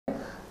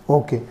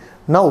Okay,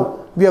 now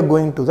we are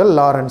going to the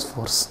Lorentz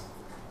force.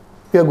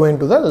 We are going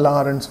to the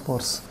Lorentz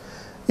force.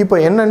 இப்போ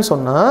என்னன்னு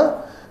சொன்னா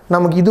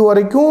நமக்கு இது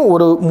வரைக்கும்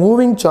ஒரு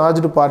மூவிங்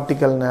சார்ஜ்டு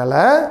பார்ட்டிகல்னால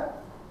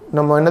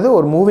நம்ம என்னது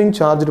ஒரு மூவிங்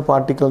சார்ஜ்டு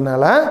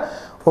பார்ட்டிகல்னால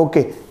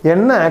ஓகே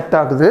என்ன ஆக்ட்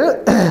ஆகுது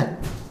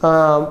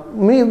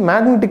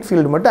மேக்னெட்டிக்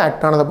ஃபீல்டு மட்டும்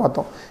ஆக்ட் ஆனதை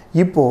பார்த்தோம்.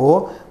 இப்போ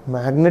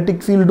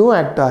மேக்னெட்டிக் ஃபீல்டும்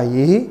ஆக்ட்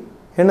ஆகி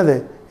என்னது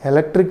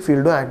எலக்ட்ரிக்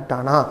ஃபீல்டும் ஆக்ட்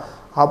ஆனா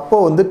அப்போ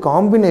வந்து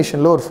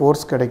காம்பினேஷனில் ஒரு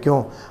ஃபோர்ஸ்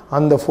கிடைக்கும்.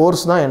 அந்த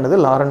ஃபோர்ஸ் தான் என்னது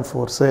லாரன்ட்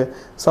ஃபோர்ஸு.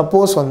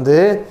 சப்போஸ் வந்து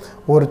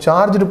ஒரு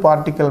சார்ஜ்டு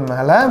பார்ட்டிக்கல்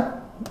மேலே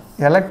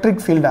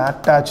எலக்ட்ரிக் ஃபீல்டு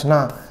ஆக்ட் ஆச்சுன்னா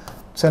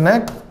சரி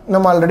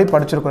நம்ம ஆல்ரெடி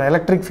படிச்சிருக்கோம்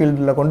எலக்ட்ரிக்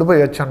ஃபீல்டில் கொண்டு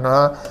போய் வச்சோம்னா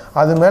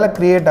அது மேலே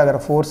க்ரியேட் ஆகிற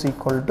force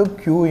equal to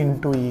Q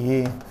into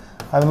E.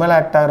 அது மேலே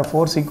ஆக்ட் ஆகிற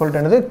ஃபோர்ஸ் ஈக்குவல் டு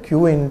என்னது Q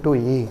into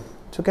E.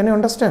 So can you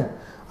understand?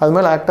 அது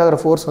மேலே ஆக்ட் ஆகிற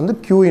ஃபோர்ஸ் வந்து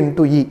Q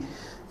இன்டூ E.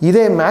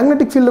 இதே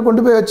மேக்னெட்டிக் ஃபீல்டில்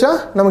கொண்டு போய் வச்சா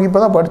நமக்கு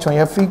இப்போ தான் படித்தோம்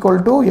F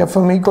equal to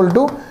FM equal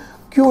to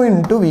Q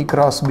into V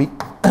cross B.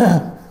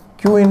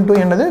 Q into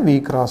என்னது V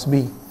cross B.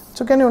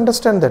 So can you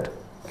understand that?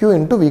 Q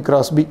into V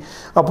cross B.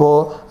 அப்போ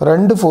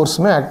ரெண்டு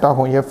ஃபோர்ஸுமே ஆக்ட்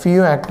ஆகும்.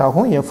 FEயும் ஆக்ட்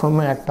ஆகும்,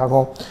 FMயும் ஆக்ட்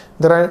ஆகும்.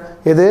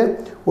 இது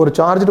ஒரு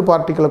சார்ஜ்டு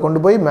பார்ட்டிக்கலை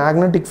கொண்டு போய்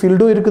மேக்னெட்டிக்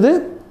ஃபீல்டும் இருக்குது,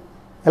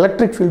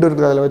 எலக்ட்ரிக் ஃபீல்டும்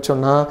இருக்குது. அதில்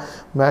வச்சோம்னா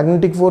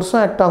மேக்னெட்டிக்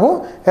ஃபோர்ஸும் ஆக்ட் ஆகும்,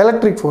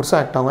 எலக்ட்ரிக் ஃபோர்ஸும்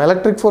ஆக்ட் ஆகும்.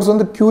 எலக்ட்ரிக் ஃபோர்ஸ்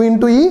வந்து Q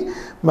into E,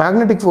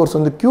 magnetic force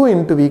வந்து Q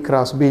into V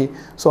cross B.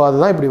 So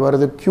அதுதான் இப்படி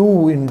வருது Q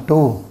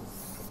into.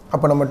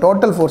 அப்போ நம்ம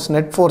total force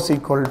net force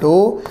equal to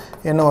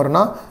என்ன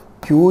வரும்னா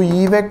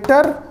QE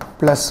vector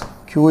plus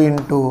Q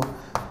into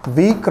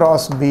V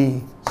cross B.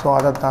 So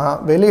அதை தான்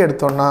வெளியே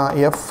எடுத்தோம்னா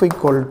F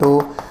equal to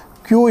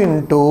Q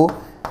into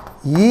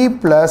E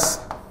plus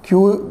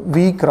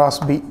V cross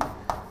B.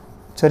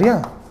 சரியா?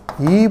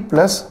 E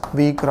plus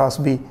V cross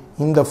B.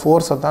 இந்த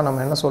ஃபோர்ஸை தான்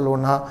நம்ம என்ன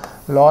சொல்லுவோம்னா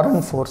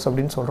லாரன்ட் ஃபோர்ஸ்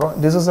அப்படின்னு சொல்கிறோம்.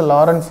 This is a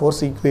Lorentz force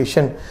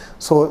equation.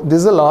 So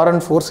this is a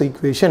Lorentz force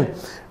equation.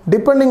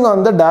 Depending on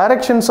the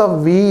directions of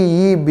V,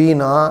 E, B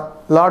na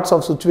lots of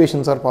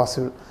situations are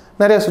possible.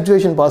 நிறைய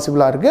situation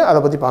possible இருக்கு. அதை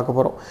பற்றி பார்க்க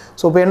போகிறோம்.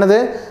 So இப்போ என்னது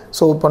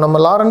ஸோ இப்போ நம்ம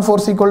லாரன்ட்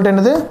ஃபோர்ஸ் ஈக்குவல் டு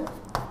என்னது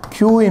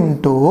Q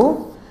into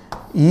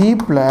E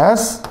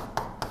plus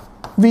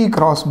V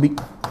cross B.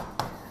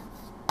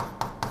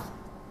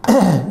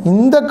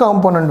 இந்த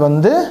காம்போனன்ட்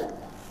வந்து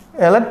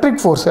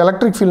எலக்ட்ரிக் ஃபோர்ஸ்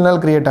எலக்ட்ரிக் ஃபீல்ட்னால்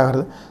கிரியேட்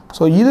ஆகிறது.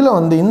 ஸோ இதில்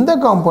வந்து இந்த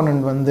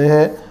காம்போனன்ட் வந்து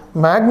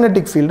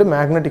மேக்னெட்டிக் ஃபீல்டு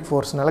மேக்னெட்டிக்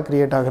ஃபோர்ஸ்னால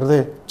கிரியேட் ஆகிறது.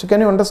 So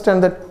can you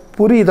understand that?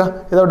 புரியுதா?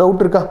 ஏதாவது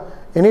டவுட் இருக்கா?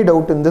 Any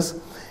doubt in this?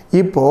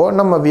 இப்போ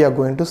நம்ம we are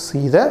going to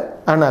see the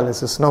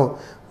analysis now.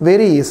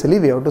 Very easily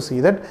we have to see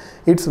that.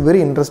 It's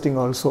very interesting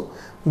also.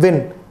 When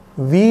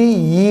V,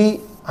 E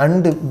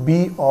and B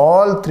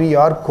all three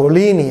are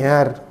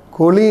collinear.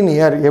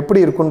 Collinear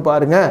எப்படி இருக்குன்னு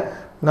பாருங்க.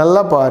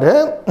 நல்லா பாரு.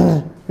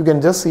 You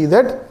can just see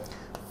that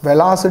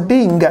velocity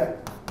இங்க,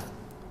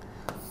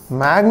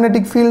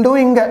 magnetic field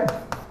இங்க,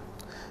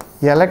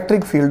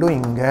 electric field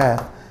இங்க.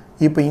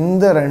 இப்போ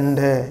இந்த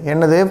ரெண்டு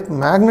என்னது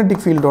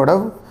மேக்னெட்டிக் ஃபீல்டோட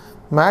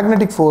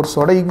மேக்னெட்டிக்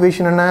ஃபோர்ஸோட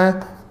ஈக்குவேஷன் என்ன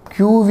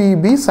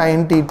QVB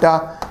sin θ.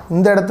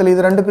 இந்த இடத்துல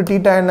இது ரெண்டுக்கு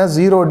θ என்ன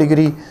 0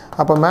 டிகிரி.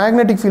 அப்போ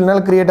மேக்னெட்டிக்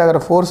ஃபீல்ட்னால கிரியேட் ஆகிற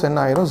ஃபோர்ஸ் என்ன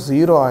ஆயிரும்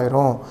 0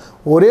 ஆயிரும்.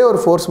 ஒரே ஒரு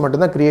ஃபோர்ஸ்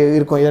மட்டும்தான்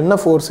இருக்கும். என்ன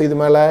ஃபோர்ஸ்? இது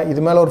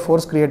மேலே ஒரு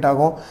ஃபோர்ஸ் கிரியேட்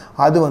ஆகும்.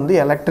 அது வந்து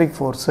electric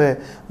force.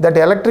 That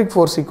electric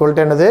force equal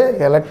to என்னது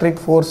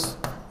electric force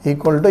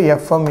equal to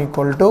FM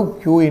equal to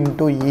Q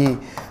into E.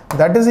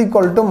 that is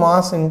equal to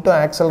mass into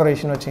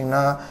acceleration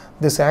வச்சிங்கன்னா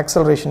this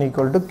acceleration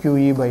equal to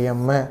QE by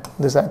M.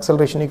 this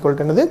acceleration equal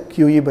to என்னது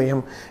QE by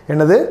M.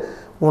 என்னது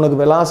உனக்கு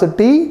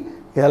velocity,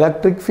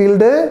 electric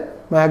field,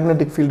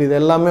 magnetic field இது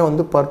எல்லாமே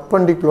வந்து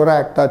perpendicular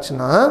act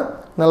ஆச்சுன்னா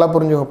நல்லா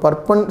புரிஞ்சுங்க.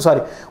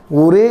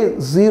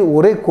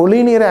 ஒரே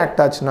collinear act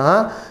ஆச்சுன்னா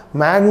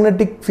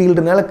magnetic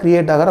fieldனால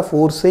கிரியேட் ஆகிற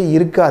ஃபோர்ஸே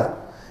இருக்காது.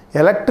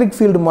 எலக்ட்ரிக்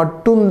ஃபீல்டு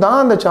மட்டும்தான்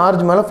அந்த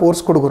சார்ஜ் மேலே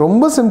ஃபோர்ஸ் கொடுக்கும்.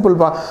 ரொம்ப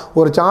சிம்பிள்ப்பா.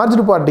 ஒரு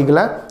சார்ஜ்டு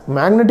பார்ட்டிக்கலை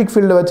மேக்னெட்டிக்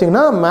ஃபீல்டு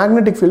வச்சிங்கன்னா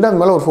மேக்னெட்டிக் ஃபீல்டு அது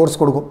மேலே ஒரு ஃபோர்ஸ்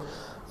கொடுக்கும்.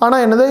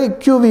 ஆனால் என்னது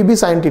QVB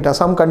sin θ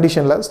சம்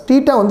கண்டிஷனில்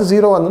θ வந்து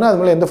 0 வந்துன்னா அது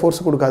மேலே எந்த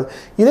ஃபோர்ஸ் கொடுக்காது.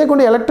 இதே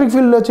கொண்டு எலக்ட்ரிக்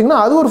ஃபீல்டு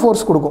வச்சிங்கன்னா அது ஒரு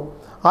ஃபோர்ஸ் கொடுக்கும்.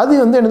 அது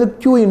வந்து என்னது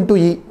Q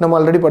இன்ட்டு E. நம்ம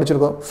ஆல்ரெடி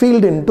படிச்சிருக்கோம்.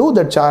 Field into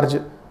that charge.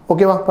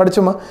 ஓகேவா?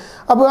 படிச்சோமா?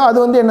 அப்போ அது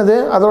வந்து என்னது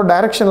அதோட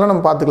டைரெக்ஷன்லாம்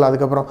நம்ம பார்த்துக்கலாம்.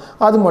 அதுக்கப்புறம்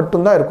அது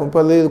மட்டும்தான் இருக்கும்.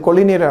 இப்போ இது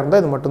கொலினியராக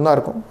இருந்தால் இது மட்டும்தான்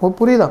இருக்கும்.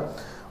 புரியுதா?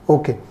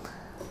 Okay.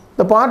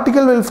 The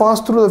particle will pass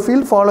through the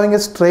field following a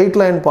straight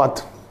line path.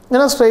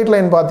 ஏன்னா ஸ்ட்ரெயிட்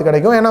லைன் பார்த்து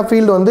கிடைக்கும். ஏன்னா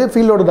ஃபீல்டு வந்து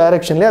ஃபீல்டோட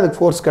டைரெக்ஷன்லேயே அதுக்கு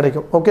ஃபோர்ஸ்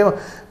கிடைக்கும். ஓகேவா?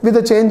 With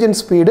a change in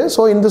speed.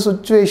 So இந்த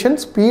situation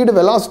speed,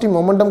 velocity,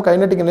 momentum,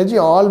 kinetic energy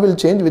all will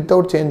change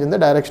without change in the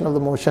direction of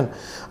the motion.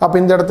 அப்போ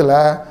இந்த இடத்துல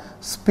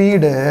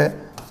ஸ்பீடு,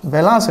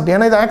 வெலாசிட்டி,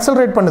 ஏன்னா இது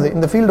ஆக்சலரேட் பண்ணுது.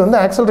 இந்த ஃபீல்டு வந்து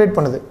ஆக்சலரேட்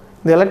பண்ணுது.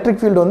 இந்த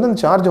எலக்ட்ரிக் ஃபீல்டு வந்து இந்த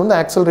சார்ஜ் வந்து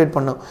ஆக்சலரேட்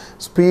பண்ணும்.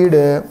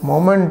 ஸ்பீடு,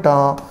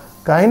 மொமெண்டம்,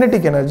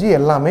 கைனடிக் எனர்ஜி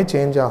எல்லாமே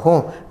சேஞ்ச்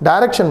ஆகும்.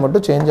 டைரெக்ஷன்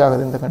மட்டும் சேஞ்ச்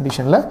ஆகுது. இந்த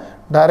கண்டிஷனில்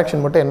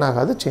டைரெக்ஷன் மட்டும் என்ன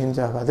ஆகாது? சேஞ்ச்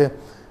ஆகாது.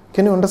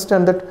 Can you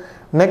understand that?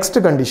 Next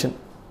condition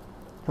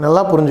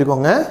நல்லா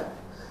புரிஞ்சுக்கோங்க.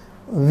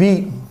 V,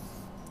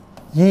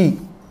 E,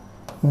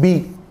 B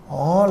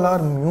all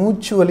are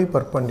mutually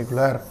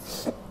perpendicular.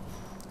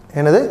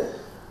 என்னது?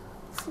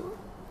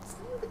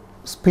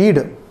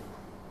 Speed,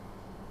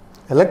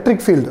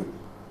 electric field,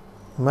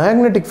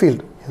 magnetic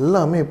field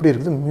எல்லாமே எப்படி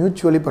இருக்குது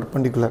மியூச்சுவலி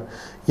பர்பெண்டிகுலர்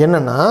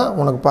என்னன்னா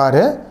உனக்கு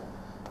பாரு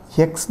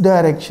x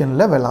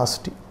டைரக்ஷனில்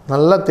வெலாசிட்டி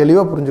நல்லா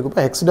தெளிவாக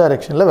புரிஞ்சுக்கப்போ x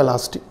டைரக்ஷனில்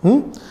வெலாசிட்டி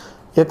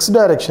x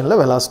டைரக்ஷனில்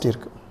வெலாசிட்டி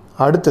இருக்குது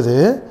அடுத்தது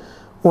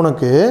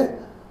உனக்கு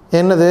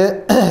என்னது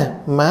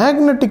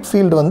மேக்னெட்டிக்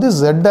ஃபீல்டு வந்து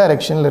z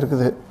டைரக்ஷனில்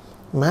இருக்குது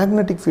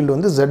மேக்னெட்டிக் ஃபீல்டு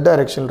வந்து z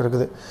டைரக்ஷனில்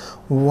இருக்குது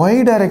y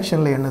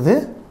டைரக்ஷனில் என்னது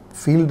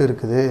ஃபீல்டு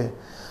இருக்குது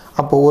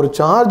அப்போ ஒரு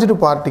சார்ஜ்டு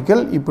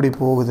பார்ட்டிக்கல் இப்படி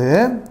போகுது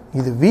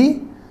இது v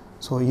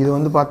ஸோ இது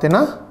வந்து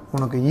பார்த்தீங்கன்னா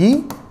உனக்கு e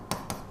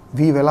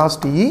v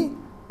வெலாசிட்டி e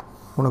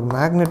உனக்கு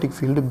மேக்னெட்டிக்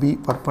ஃபீல்டு b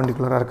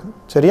பர்பெண்டிகுலராக இருக்குது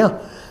சரியா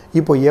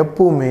இப்போ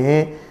எப்பவுமே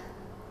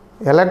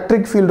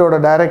எலக்ட்ரிக் ஃபீல்டோட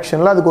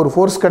டைரக்ஷனில் அதுக்கு ஒரு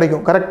ஃபோர்ஸ்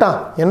கிடைக்கும்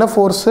கரெக்டாக என்ன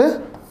ஃபோர்ஸு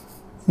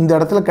இந்த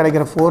இடத்துல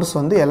கிடைக்கிற ஃபோர்ஸ்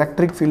வந்து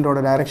எலக்ட்ரிக் ஃபீல்டோட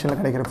டைரக்ஷனில்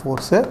கிடைக்கிற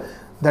force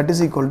that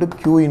is equal to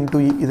q into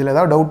இ இதில்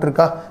ஏதாவது டவுட்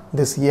இருக்கா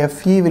this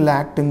FE will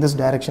act in this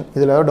direction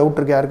இதில் ஏதாவது டவுட்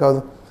இருக்கா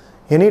யாருக்காவது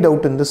any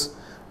doubt in this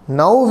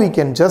now we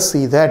can just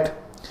see that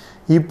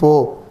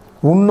இப்போது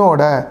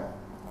உன்னோட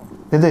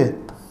இது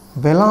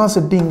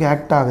வெலாசிட்டி இங்கே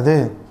ஆக்ட் ஆகுது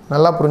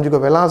நல்லா புரிஞ்சுக்கோ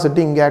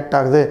வெலாசிட்டி இங்கே ஆக்ட்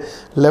ஆகுது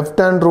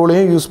லெஃப்ட் ஹேண்ட்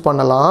ரூலையும் யூஸ்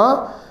பண்ணலாம்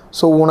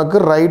ஸோ உனக்கு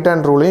ரைட்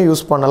ஹேண்ட் ரூலையும்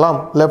யூஸ் பண்ணலாம்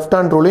லெஃப்ட்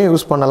ஹேண்ட் ரூலையும்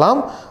யூஸ் பண்ணலாம்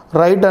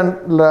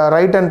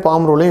ரைட் ஹேண்ட்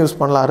பாம் ரூலையும் யூஸ்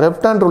பண்ணலாம்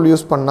லெஃப்ட் ஹேண்ட் ரூல்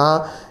யூஸ் பண்ணால்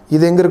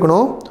இது எங்கே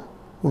இருக்கணும்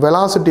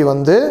வெலாசிட்டி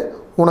வந்து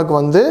உனக்கு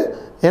வந்து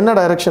என்ன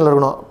டைரெக்ஷனில்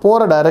இருக்கணும்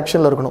போகிற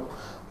டைரெக்ஷனில் இருக்கணும்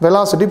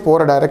வெலாசிட்டி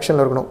போகிற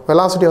டைரெக்ஷனில் இருக்கணும்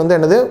வெலாசிட்டி வந்து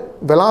என்னது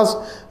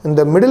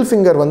இந்த மிடில்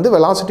ஃபிங்கர் வந்து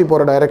வெலாசிட்டி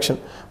போகிற டைரெக்ஷன்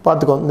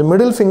பார்த்துக்கோ இந்த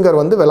மிடில் ஃபிங்கர்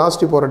வந்து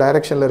வெலாசிட்டி போகிற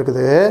டைரெக்ஷனில்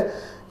இருக்குது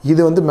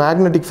இது வந்து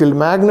magnetic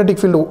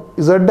field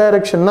z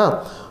டைரெக்ஷன்னா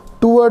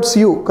towards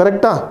you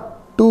கரெக்டாக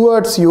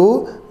டுவர்ட்ஸ் யூ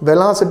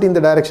வெலாசிட்டி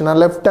இந்த டைரெக்ஷன்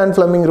நான் left hand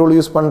Fleming rule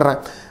use பண்ணுறேன்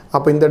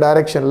அப்போ இந்த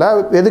டைரெக்ஷனில்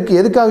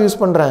எதுக்காக யூஸ்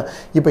பண்ணுறேன்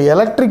இப்போ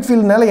எலக்ட்ரிக்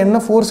ஃபீல்டுனால என்ன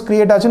ஃபோர்ஸ்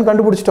கிரியேட் ஆச்சுன்னு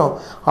கண்டுபிடிச்சிட்டோம்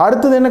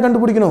அடுத்தது என்ன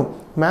கண்டுபிடிக்கணும்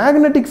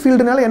மேக்னெட்டிக்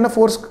ஃபீல்டுனால என்ன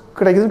ஃபோர்ஸ்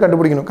கிடைக்குதுன்னு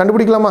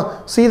கண்டுபிடிக்கலாமா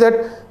see that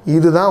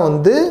இதுதான்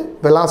வந்து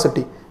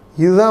வெலாசிட்டி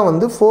இதுதான்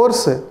வந்து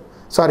ஃபோர்ஸு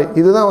சாரி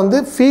இதுதான் வந்து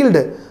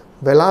ஃபீல்டு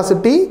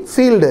வெலாசிட்டி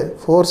ஃபீல்டு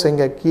ஃபோர்ஸ்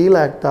எங்கே கீழே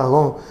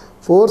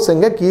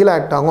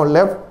ஆக்ட் ஆகும்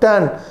left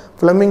hand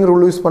Fleming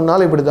rule use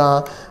பண்ணாலும் இப்படி தான்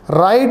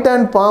right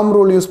hand bomb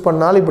rule use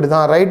பண்ணாலும் இப்படி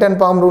தான் ரைட் ஹேண்ட்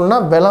பாம்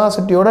ரூல்னால்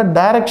வெலாசிட்டியோட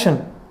டைரக்ஷன்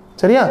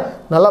சரியா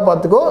நல்லா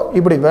பார்த்துக்கோ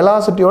இப்படி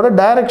வெலாசிட்டியோட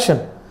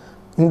டைரக்ஷன்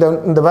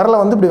இந்த விரலை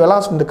வந்து இப்படி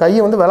இந்த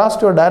கையை வந்து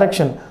வெலாசிட்டியோட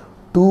direction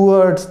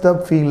towards the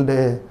field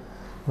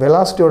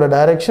வெலாசிட்டியோட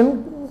direction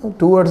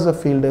towards the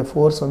field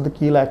force வந்து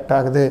கீழே ஆக்ட்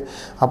ஆகுது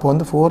அப்போ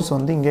வந்து ஃபோர்ஸ்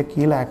வந்து இங்கே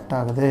கீழே ஆக்ட்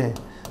ஆகுது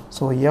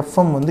ஸோ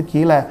FM வந்து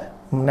கீழே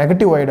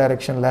நெகட்டிவ் y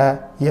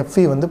டைரெக்ஷனில்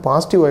FE வந்து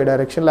பாசிட்டிவ் y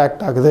டைரெக்ஷனில்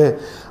ஆக்ட் ஆகுது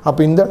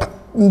அப்போ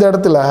இந்த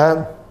இடத்துல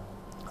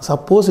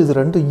சப்போஸ் இது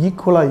ரெண்டும்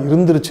ஈக்குவலாக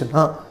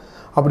இருந்துருச்சுன்னா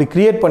அப்படி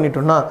க்ரியேட்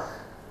பண்ணிட்டோன்னா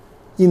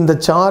இந்த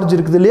சார்ஜ்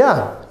இருக்குது இல்லையா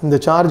இந்த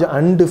சார்ஜ்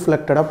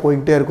அன்டிஃப்ளெக்டடாக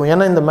போய்கிட்டே இருக்கும்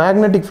ஏன்னா இந்த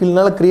மேக்னெட்டிக்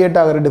ஃபீல்ட்னால க்ரியேட்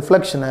ஆகிற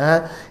டிஃப்ளெக்ஷனை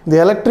இந்த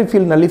எலக்ட்ரிக்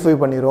ஃபீல்டு நல்லிஃபை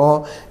பண்ணிடும்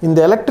இந்த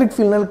எலக்ட்ரிக்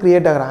ஃபீல்ட்னால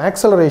க்ரியேட் ஆகிற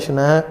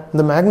ஆக்சலரேஷனை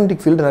இந்த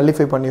மேக்னெட்டிக் ஃபீல்டு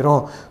நல்லிஃபை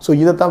பண்ணிடும் ஸோ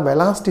இதை தான்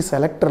வெலாசிட்டி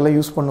செலக்டரில்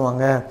யூஸ்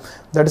பண்ணுவாங்க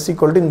தட் இஸ்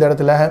ஈக்குவல் டு இந்த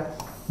இடத்துல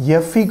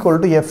F equal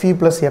to FE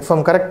plus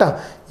FM கரெக்டாக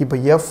இப்போ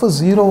F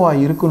 0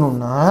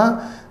 இருக்கணும்னா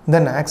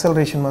then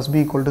acceleration must be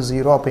equal to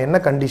 0 அப்போ என்ன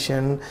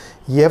condition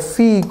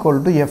FE equal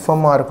to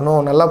FM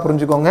இருக்கணும் நல்லா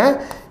புரிஞ்சுக்கோங்க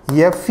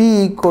FE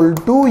equal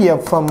to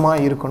FM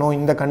இருக்கணும்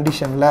இந்த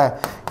கண்டிஷனில்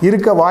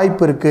இருக்க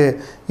வாய்ப்பு இருக்குது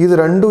இது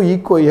ரெண்டும்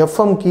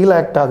FM கீழே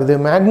ஆக்ட் ஆகுது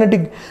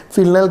மேக்னெட்டிக்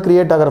ஃபீல்ட்னால்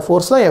கிரியேட் ஆகிற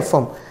ஃபோர்ஸ் தான்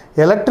FM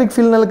எலக்ட்ரிக்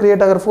ஃபீல்ட்னால்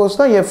கிரியேட் ஆகிற ஃபோர்ஸ்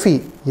தான் FE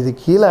இது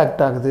கீழே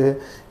ஆக்ட் ஆகுது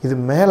இது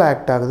மேலே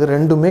ஆக்ட் ஆகுது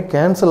ரெண்டுமே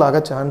கேன்சல் ஆக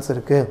சான்ஸ்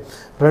இருக்குது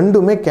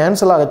ரெண்டுமே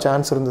கேன்சல் ஆக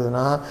சான்ஸ்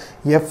இருந்ததுன்னா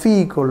FE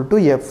equal to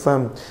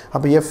FM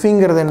அப்போ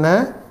FEங்கிறது என்ன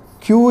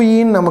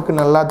QEன்னு நமக்கு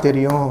நல்லா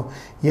தெரியும்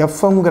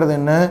FMங்கிறது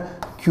என்ன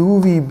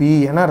QVB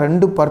ஏன்னா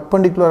ரெண்டு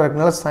பர்பெண்டிகுலராக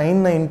இருக்கனால sin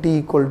 90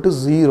 equal to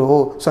 0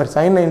 sorry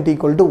sin 90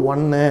 equal to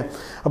 1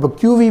 அப்போ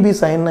QVB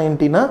sin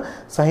 90னா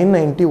sin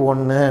 90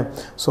 1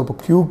 ஸோ அப்போ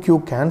QQ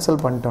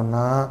கேன்சல்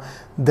பண்ணிட்டோம்னா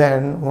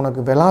தென்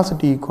உனக்கு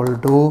velocity equal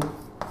to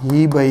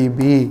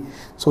E/B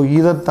so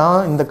இதைத்தான்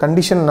இந்த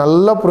கண்டிஷன்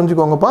நல்லா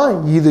புரிஞ்சுக்கோங்கப்பா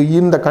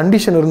இந்த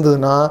கண்டிஷன்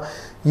இருந்ததுன்னா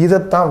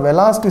இதைத்தான்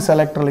வெலாசிட்டி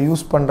செலக்டரில்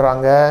யூஸ்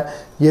பண்ணுறாங்க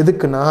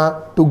எதுக்குன்னா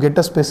to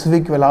get a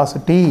specific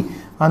velocity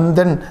and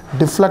then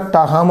deflect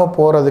ஆகாம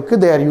போறதுக்கு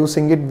they are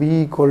using it V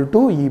equal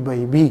to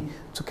E/B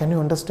so can you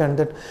understand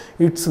that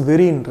it's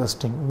very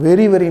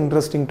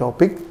interesting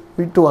topic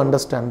to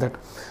understand that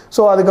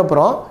so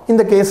அதுக்கப்புறம்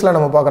இந்த கேஸில்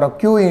நம்ம பார்க்குறோம்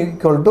Q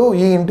equal to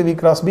E into V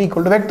cross B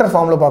equal to vector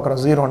ஃபார்மில்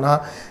பார்க்குறோம் 0னா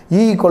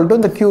E equal to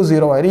இந்த Q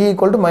 0 ஆயிரும் E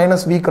equal to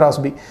minus V cross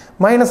B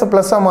மைனஸை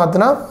ப்ளஸ்ஸாக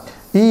மாற்றினா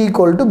E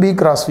equal to B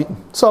cross V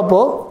so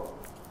அப்போது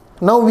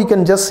now we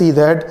can just see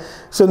that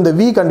so இந்த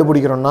V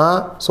கண்டுபிடிக்கிறோம்னா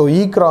so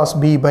E cross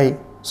B by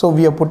so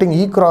we are putting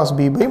E cross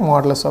B by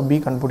modulus of B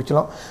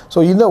கண்டுபிடிச்சலாம்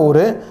so இந்த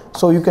ஒரு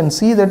so you can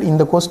see that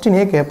இந்த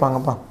கொஸ்டினே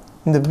கேட்பாங்கப்பா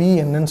இந்த V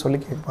என்னன்னு சொல்லி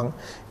கேட்பாங்க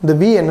இந்த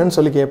V என்னன்னு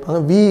சொல்லி கேட்பாங்க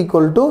V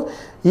equal to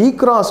E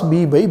cross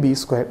B by B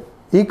square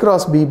E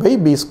cross B by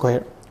B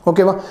square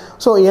ஓகேவா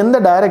ஸோ எந்த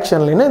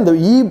டைரெக்ஷன்லைன்னா இந்த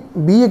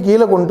B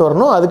கீழே கொண்டு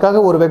வரணும்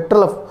அதுக்காக ஒரு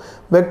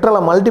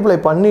வெக்டரில் மல்டிப்ளை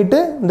பண்ணிவிட்டு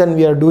தென்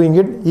we are doing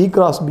it E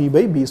cross B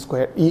by B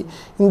square.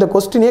 இந்த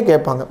கொஸ்டினே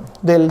கேட்பாங்க.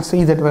 they'll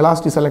see that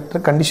velocity selector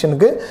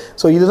கண்டிஷனுக்கு.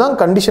 ஸோ இதுதான்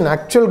condition,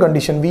 actual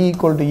condition V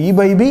equal to E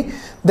by B.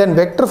 Then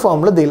vector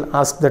ஃபார்மில் they'll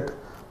ask that.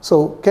 So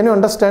can you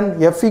understand?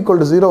 F equal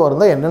to 0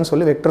 இருந்தால் என்னன்னு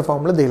சொல்லி vector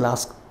ஃபார்மில் they'll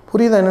ask.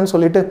 புரியுதா என்னன்னு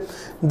சொல்லிட்டு?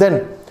 தென்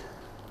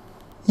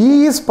E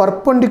is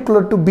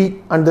perpendicular to B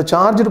and the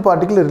charged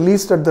particle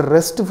released at the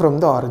rest from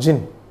the origin.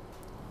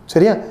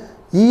 சரியா?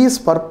 E is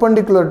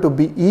perpendicular to B.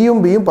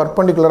 Eயும் Bயும்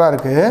perpendicular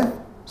இருக்கு.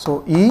 So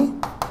E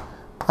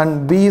and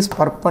B is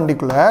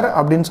perpendicular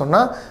அப்படின்னு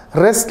சொன்னா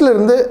ரெஸ்ட்ல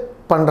இருந்து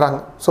பண்றாங்க.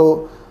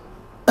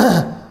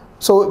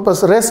 ஸோ இப்போ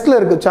ரெஸ்ட்ல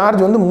இருக்கு,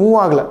 சார்ஜ் வந்து மூவ்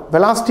ஆகலை,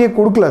 வெலாசிட்டியே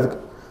கொடுக்கல. அதுக்கு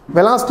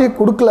வெலாசிட்டியே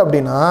கொடுக்கல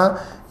அப்படின்னா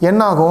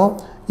என்ன ஆகும்?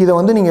 இதை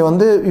வந்து நீங்கள்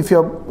வந்து இஃப் யூ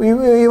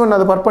ஈவன்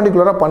அதை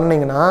பர்பண்டிகுலராக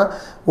பண்ணிங்கன்னா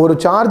ஒரு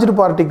சார்ஜ்டு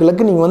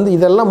பார்ட்டிகளுக்கு நீங்கள் வந்து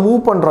இதெல்லாம்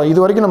மூவ் பண்ணுறோம். இது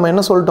வரைக்கும் நம்ம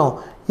என்ன சொல்லிட்டோம்?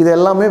 இது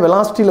எல்லாமே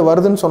வெலாசிட்டியில்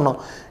வருதுன்னு சொன்னோம்.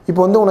 இப்போ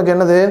வந்து உனக்கு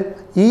என்னது?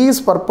 E is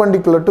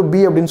perpendicular to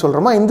B அப்படின்னு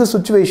சொல்கிறோமா? இந்த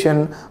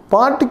situation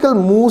particle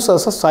moves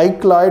as a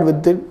cycloid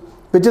with it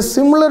which is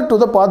similar to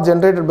the path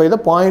generated by the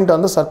point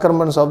on the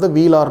circumference of the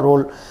wheel or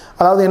roll.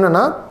 அதாவது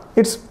என்னென்னா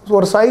it's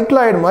ஒரு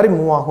cycloid மாதிரி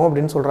move ஆகும்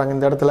அப்படின்னு சொல்கிறாங்க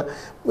இந்த இடத்துல.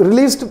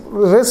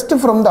 ரெஸ்ட்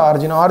ஃப்ரம் த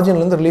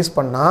ஆரிஜின்லேருந்து ரிலீஸ்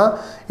பண்ணால்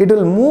it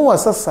will move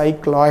as a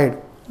cycloid.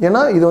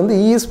 ஏன்னா இது வந்து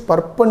E is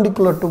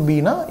perpendicular to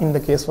Bனா இந்த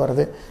கேஸ்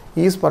வருது.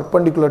 E is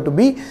perpendicular to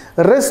B,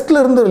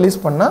 ரெஸ்ட்லேருந்து release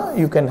பண்ணால்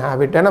யூ கேன் ஹேவ்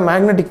இட். ஏன்னா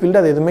மேக்னெட்டிக் ஃபீல்டு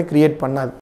அது எதுவுமே க்ரியேட் பண்ணாது.